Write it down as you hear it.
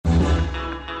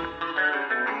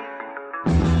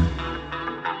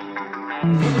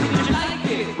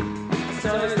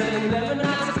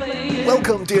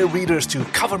Welcome, dear readers, to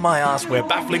Cover My Ass, where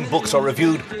baffling books are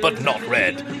reviewed but not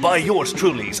read by yours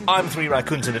trulies. I'm Three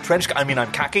Raccoons in a Trench coat.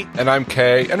 I'm Khaki. And I'm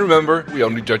Kay. And remember, we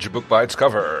only judge a book by its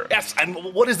cover. Yes, and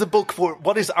what is the book for?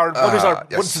 What is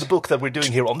the book that we're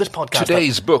doing here on this podcast?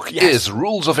 Today's book is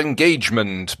Rules of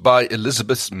Engagement by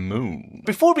Elizabeth Moon.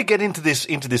 Before we get into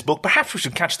this book, perhaps we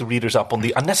should catch the readers up on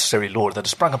the unnecessary lore that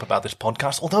has sprung up about this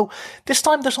podcast. Although this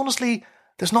time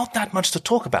there's not that much to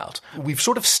talk about. We've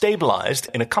sort of stabilized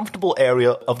in a comfortable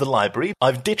area of the library.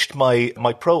 I've ditched my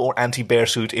pro or anti-bear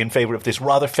suit in favor of this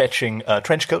rather fetching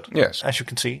trench coat. Yes. As you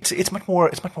can see. It's much more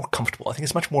comfortable. I think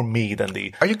it's much more me than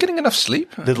the... Are you getting enough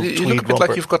sleep? Little you tweed look a bit romper.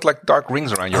 like you've got like dark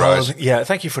rings around your eyes. Yeah,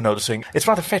 thank you for noticing. It's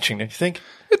rather fetching, don't you think?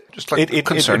 It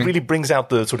concerning. really brings out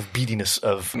the sort of beadiness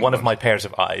of one of my pairs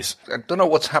of eyes. I don't know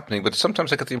what's happening, but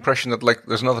sometimes I get the impression that like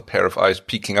there's another pair of eyes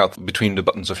peeking out between the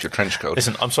buttons of your trench coat.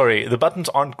 Listen, I'm sorry, the buttons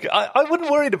aren't... I wouldn't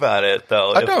worry about it,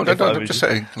 though. I don't. I'm just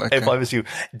saying. If I was you.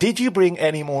 Did you bring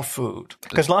any more food?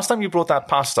 Because last time you brought that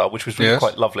pasta, which was really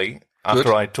quite lovely,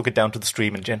 after I took it down to the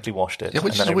stream and gently washed it. Yeah,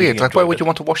 which is weird. Like, why would you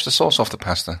want to wash the sauce off the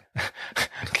pasta?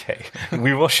 Okay.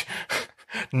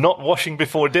 Not washing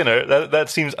before dinner, that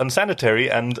seems unsanitary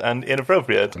and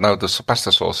inappropriate. No, the pasta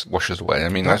sauce washes away. I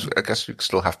mean, I guess you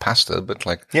still have pasta, but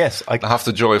like, yes, half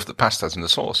the joy of the pasta is in the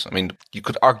sauce. I mean, you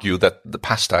could argue that the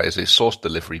pasta is a sauce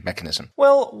delivery mechanism.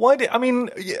 Well,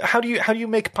 how do you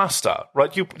make pasta,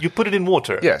 right? You put it in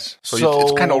water. Yes. So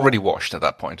it's kind of already washed at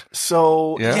that point.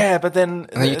 So, but then...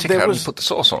 And then you take it out and put the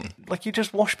sauce on. Like you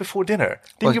just wash before dinner.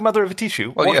 Didn't your mother ever teach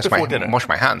you? Before dinner. Wash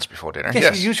my hands before dinner.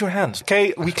 Yes, you use your hands.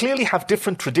 Okay, we clearly have different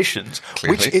traditions,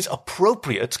 which is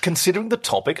appropriate considering the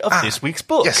topic of this week's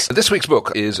book. Yes, this week's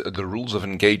book is The Rules of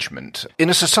Engagement. In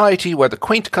a society where the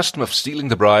quaint custom of stealing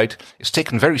the bride is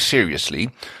taken very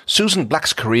seriously, Susan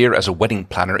Black's career as a wedding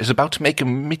planner is about to make a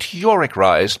meteoric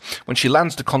rise when she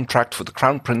lands the contract for the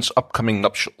Crown Prince's upcoming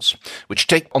nuptials, which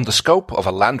take on the scope of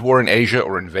a land war in Asia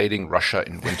or invading Russia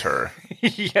in winter.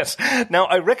 Yes. Now,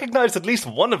 I recognized at least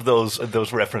one of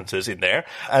those references in there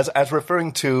as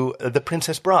referring to The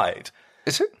Princess Bride.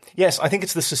 Is it? Yes, I think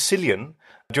it's the Sicilian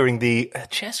during the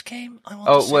chess game.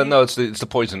 No, it's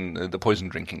the poison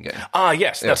drinking game.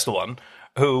 Yes, that's the one.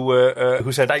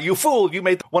 Who said, "You fool! You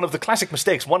made one of the classic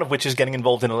mistakes. One of which is getting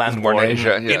involved in a land war in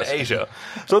Asia." In Asia.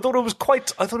 So I thought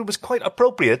it was quite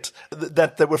appropriate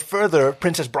that there were further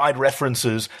Princess Bride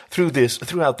references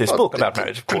throughout this book about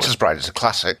marriage. Of course. Princess Bride is a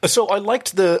classic. So I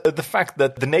liked the fact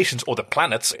that the nations or the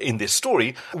planets in this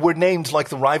story were named like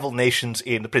the rival nations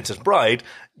in The Princess Bride,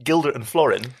 Gilder and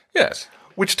Florin. Yes.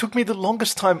 Which took me the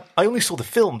longest time. I only saw the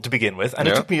film to begin with, and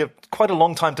it took me quite a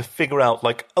long time to figure out,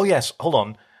 like, oh yes, hold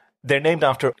on. They're named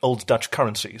after old Dutch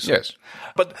currencies. Yes.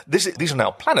 But these are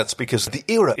now planets because the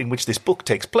era in which this book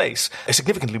takes place is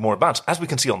significantly more advanced, as we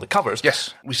can see on the covers.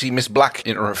 Yes. We see Miss Black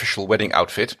in her official wedding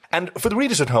outfit. And for the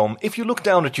readers at home, if you look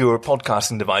down at your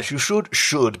podcasting device, you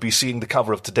should be seeing the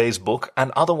cover of today's book. And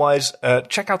otherwise,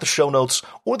 check out the show notes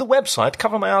or the website,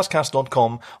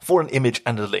 covermyasscast.com, for an image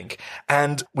and a link.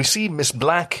 And we see Miss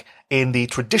Black in the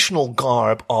traditional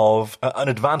garb of an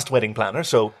advanced wedding planner,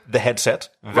 so the headset,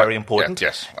 very important. Yeah,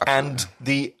 yes,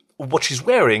 absolutely. And what she's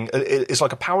wearing is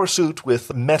like a power suit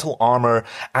with metal armor,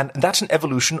 and that's an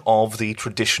evolution of the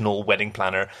traditional wedding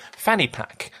planner fanny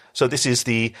pack. So this is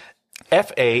the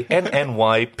FANNYPACK,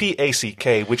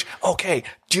 which, okay,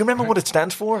 do you remember what it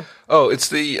stands for? Oh, it's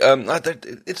the,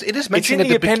 it is mentioned in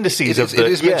the appendices of the...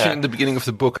 It is mentioned in the beginning of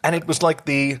the book. And it was like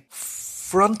the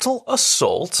frontal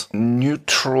assault.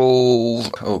 Neutral...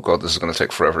 Oh, God, this is going to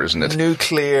take forever, isn't it?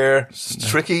 Nuclear...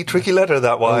 Tricky letter,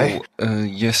 that way.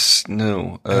 Yes,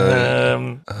 no.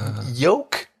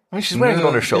 Yoke? I mean, she's wearing it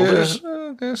on her shoulders.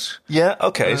 Yes. Yeah,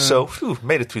 okay, so,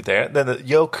 made it through there. Then the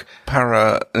yoke...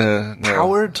 Powered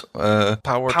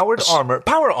armor.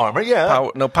 Power armor, yeah.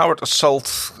 Powered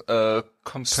assault...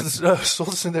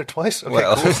 Assault's in there twice? Okay,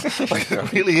 well, cool. Like,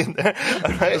 really in there?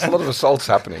 Right. There's a lot of assaults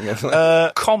happening.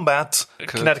 Combat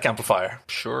kinetic amplifier.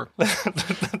 Sure.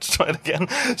 Let's try it again.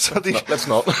 So let's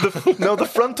not.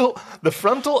 The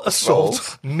frontal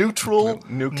assault, neutral,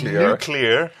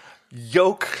 nuclear,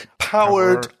 yoke,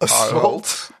 powered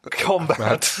assault,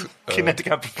 combat, kinetic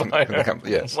amplifier.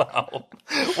 Yes. Wow.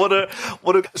 What a.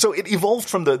 So it evolved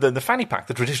from the fanny pack,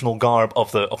 the traditional garb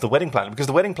of the wedding planner, because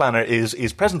the wedding planner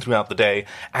is present throughout the day,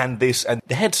 and the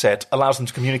headset allows them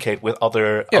to communicate with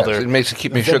other. It make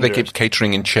sure they keep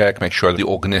catering in check, make sure the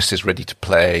organist is ready to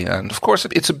play, and of course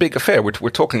it's a big affair. We're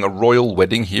talking a royal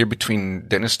wedding here between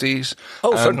dynasties.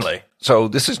 Oh, certainly. So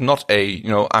this is not a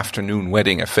afternoon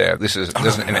wedding affair. There's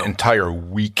an entire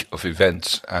week of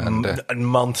events and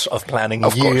months of planning,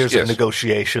 of years course, yes. of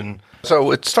negotiation.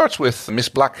 So it starts with Miss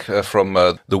Black from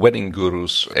the Wedding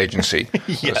Gurus agency,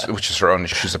 which is her own.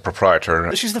 She's a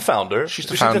proprietor. She's the founder. She's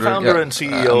the founder, yeah. And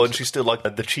CEO, and she's still like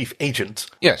the chief agent.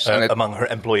 Yes, among her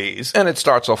employees. And it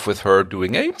starts off with her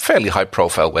doing a fairly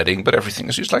high-profile wedding, but everything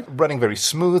is just like running very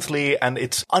smoothly, and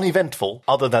it's uneventful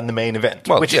other than the main event,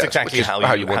 which is exactly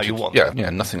how you want. Yeah,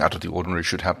 nothing out of the ordinary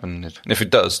should happen. And if it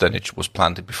does, then it was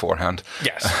planned beforehand.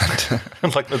 Yes,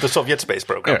 like the Soviet space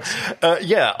program.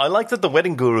 Yes. I like that the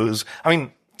Wedding Gurus. I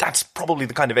mean, that's probably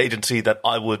the kind of agency that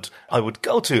I would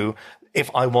go to if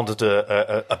I wanted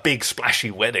a big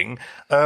splashy wedding.